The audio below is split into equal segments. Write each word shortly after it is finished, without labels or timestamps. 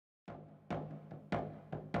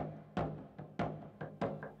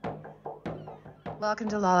Welcome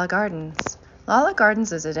to Lala Gardens. Lala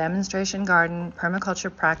Gardens is a demonstration garden,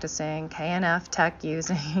 permaculture practicing, KNF tech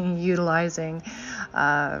utilizing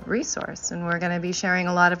resource, and we're going to be sharing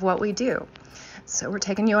a lot of what we do. So we're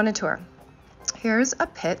taking you on a tour. Here's a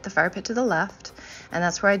pit, the fire pit to the left, and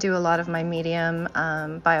that's where I do a lot of my medium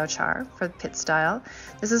biochar for the pit style.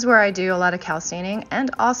 This is where I do a lot of calcining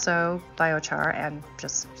and also biochar and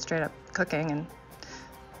just straight up cooking and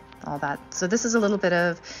all that. So this is a little bit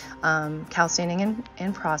of calcining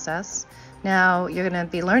in process. Now you're going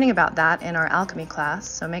to be learning about that in our alchemy class,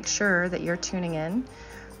 so make sure that you're tuning in.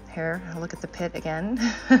 Here, I'll look at the pit again.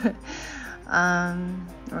 We're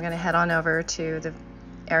going to head on over to the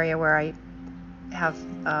area where I have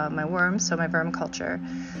my worms, so my vermiculture.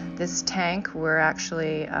 This tank, we're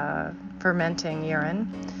actually fermenting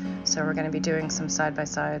urine, so we're going to be doing some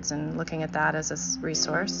side-by-sides and looking at that as a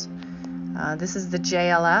resource. This is the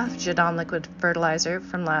JLF, Jadon Liquid Fertilizer,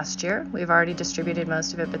 from last year. We've already distributed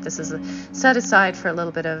most of it, but this is set aside for a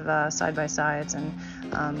little bit of side-by-sides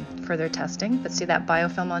and further testing. But see that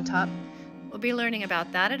biofilm on top? We'll be learning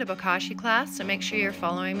about that at a bokashi class, so make sure you're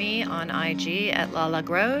following me on IG at Lala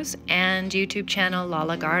Grows and YouTube channel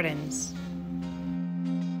Lala Gardens.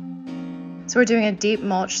 So we're doing a deep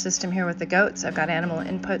mulch system here with the goats. I've got animal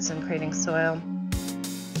inputs and creating soil.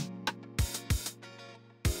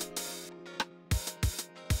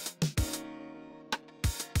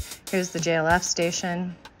 Here's the JLF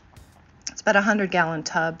station. It's about a 100-gallon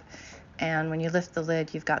tub, and when you lift the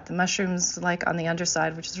lid, you've got the mushrooms like on the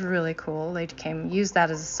underside, which is really cool. They used that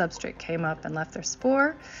as a substrate, came up and left their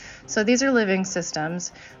spore. So these are living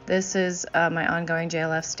systems. This is my ongoing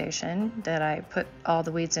JLF station that I put all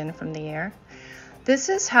the weeds in from the year. This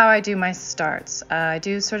is how I do my starts. I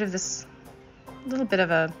do sort of this little bit of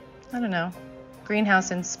a, I don't know,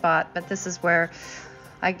 greenhouse in spot, but this is where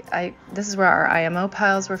this is where our IMO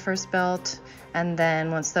piles were first built, and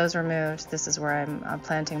then once those were moved, this is where I'm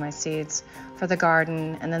planting my seeds for the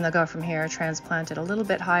garden, and then they'll go from here, transplanted a little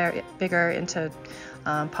bit higher, bigger into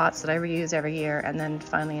pots that I reuse every year, and then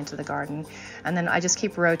finally into the garden. And then I just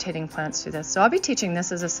keep rotating plants through this. So I'll be teaching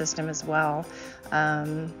this as a system as well.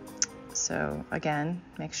 So again,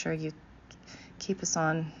 make sure you keep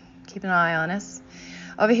an eye on us.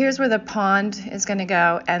 Over here's where the pond is going to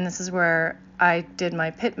go, and this is where I did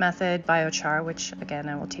my pit method biochar, which again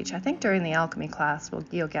I will teach. I think during the alchemy class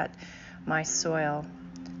you'll get my soil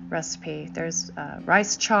recipe. There's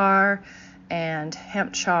rice char and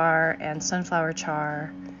hemp char and sunflower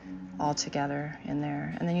char all together in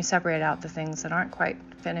there, and then you separate out the things that aren't quite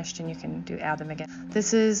finished and you can add them again.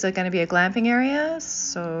 This is going to be a glamping area,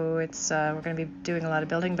 so it's we're going to be doing a lot of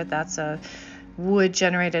building, but that's a wood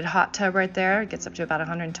generated hot tub right there. It gets up to about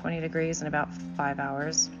 120 degrees in about 5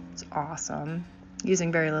 hours. It's awesome,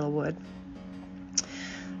 using very little wood.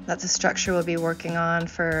 That's a structure we'll be working on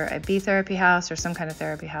for a bee therapy house or some kind of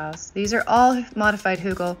therapy house. These are all modified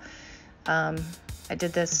hugel. I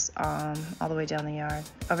did this all the way down the yard.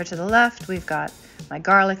 Over to the left, we've got my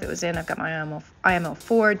garlic that was in. I've got my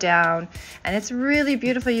IMO4 down, and it's really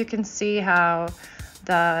beautiful. You can see how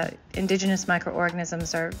the indigenous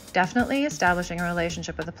microorganisms are definitely establishing a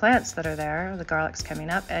relationship with the plants that are there. The garlic's coming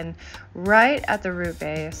up, and right at the root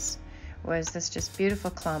base was this just beautiful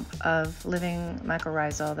clump of living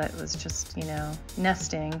mycorrhizal that was just,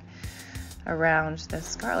 nesting around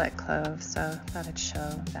this garlic clove. So I thought I'd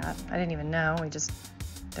show that. I didn't even know,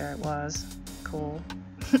 there it was. Cool.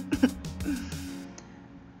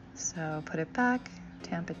 So put it back,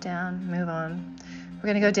 tamp it down, move on. We're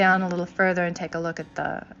going to go down a little further and take a look at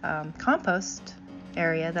the compost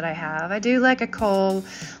area that I have. I do like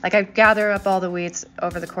I gather up all the weeds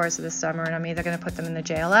over the course of the summer, and I'm either going to put them in the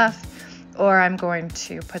JLF or I'm going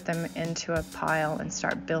to put them into a pile and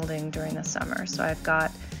start building during the summer. So I've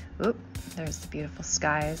got, there's the beautiful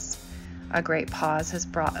skies a great pause has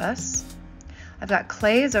brought us. I've got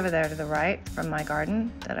clays over there to the right from my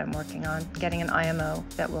garden that I'm working on, getting an IMO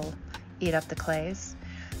that will eat up the clays.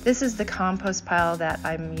 This is the compost pile that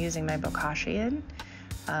I'm using my bokashi in.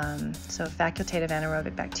 So facultative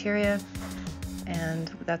anaerobic bacteria, and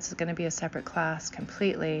that's going to be a separate class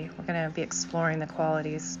completely. We're going to be exploring the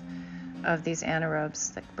qualities of these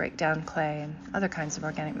anaerobes that break down clay and other kinds of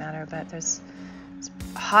organic matter. But there's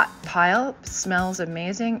a hot pile, smells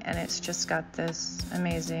amazing, and it's just got this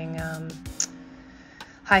amazing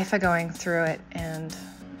hypha going through it, and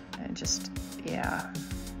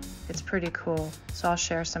it's pretty cool. So I'll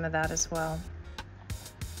share some of that as well.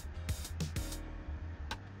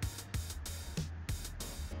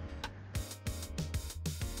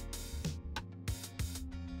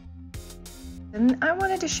 And I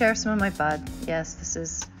wanted to share some of my bud. Yes, this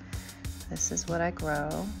is what I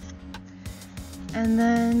grow. And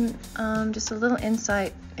then just a little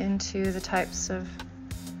insight into the types of,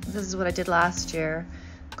 this is what I did last year,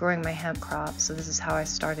 growing my hemp crop. So this is how I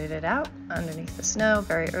started it out underneath the snow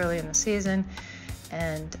very early in the season,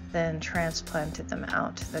 and then transplanted them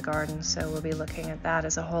out to the garden. So we'll be looking at that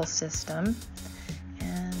as a whole system.